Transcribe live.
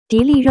迪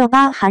丽热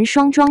巴寒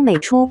霜妆美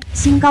出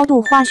新高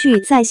度，花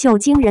絮再秀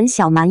惊人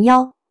小蛮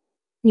腰。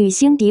女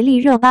星迪丽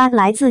热巴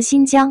来自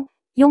新疆，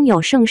拥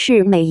有盛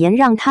世美颜，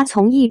让她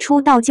从一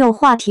出道就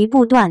话题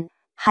不断，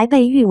还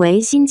被誉为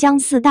新疆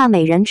4大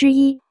美人之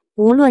一。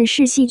无论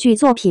是戏剧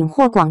作品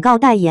或广告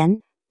代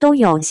言，都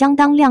有相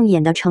当亮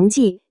眼的成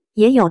绩，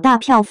也有大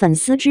票粉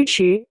丝支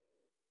持。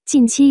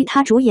近期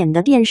她主演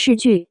的电视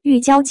剧《玉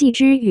娇记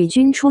之与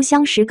君初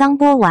相识》刚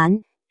播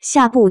完，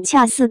下部《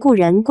恰似故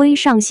人归》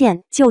上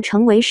线，就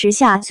成为时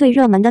下最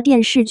热门的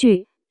电视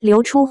剧。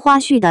流出花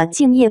絮的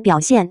敬业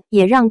表现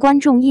也让观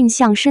众印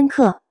象深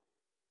刻。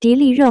迪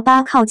丽热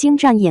巴靠精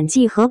湛演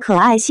技和可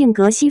爱性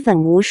格吸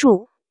粉无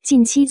数，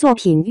近期作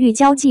品《玉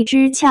娇记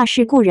之恰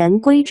似故人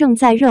归》正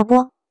在热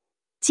播。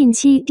近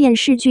期电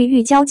视剧《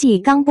玉娇记》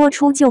刚播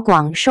出就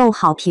广受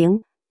好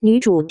评，女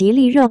主迪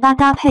丽热巴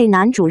搭配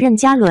男主任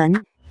嘉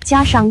伦，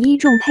加上一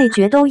众配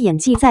角都演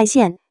技在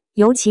线，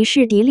尤其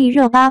是迪丽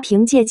热巴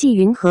凭借纪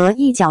云和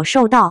一角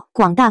受到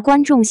广大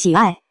观众喜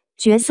爱，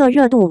角色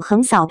热度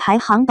横扫排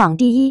行榜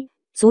第一，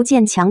足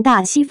见强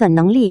大吸粉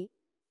能力。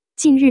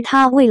近日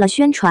她为了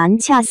宣传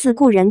《恰似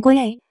故人归》，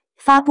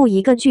发布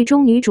一个剧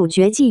中女主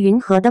角纪云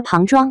和的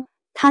旁装，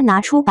她拿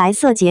出白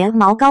色睫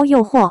毛膏，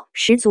诱惑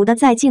十足的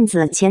在镜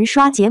子前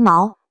刷睫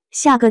毛，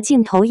下个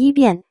镜头一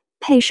变，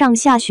配上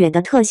下雪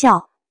的特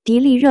效，迪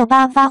丽热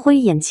巴发挥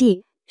演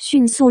技，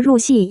迅速入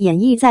戏，演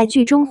绎在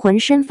剧中浑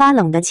身发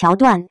冷的桥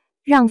段，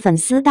让粉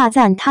丝大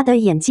赞她的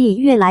演技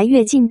越来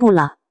越进步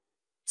了。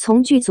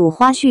从剧组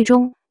花絮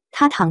中，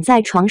她躺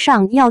在床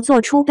上要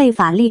做出被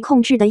法力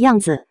控制的样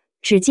子，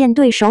只见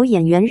对手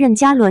演员任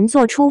嘉伦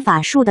做出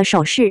法术的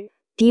手势，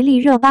迪丽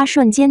热巴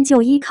瞬间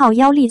就依靠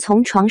腰力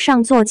从床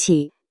上坐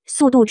起，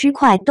速度之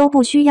快都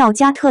不需要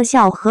加特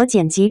效和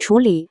剪辑处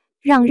理，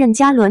让任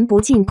嘉伦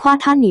不禁夸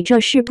她：“你这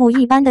是不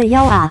一般的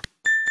腰啊！”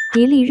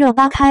迪丽热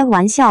巴开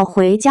玩笑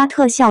回加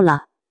特效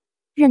了。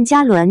任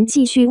嘉伦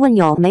继续问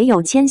有没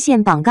有牵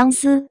线绑钢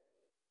丝。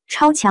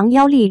超强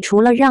腰力除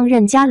了让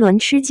任嘉伦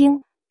吃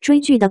惊，追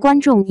剧的观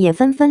众也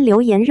纷纷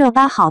留言：“热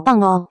巴好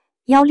棒哦，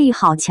腰力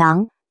好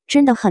强，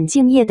真的很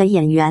敬业的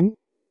演员。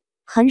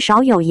很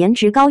少有颜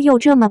值高又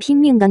这么拼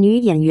命的女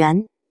演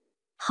员，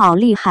好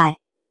厉害！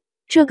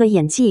这个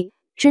演技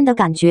真的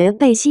感觉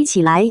被吸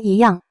起来一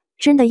样，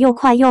真的又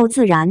快又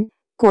自然，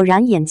果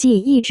然演技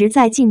一直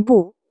在进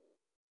步。”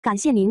感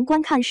谢您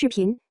观看视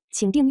频，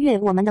请订阅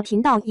我们的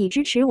频道以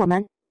支持我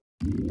们。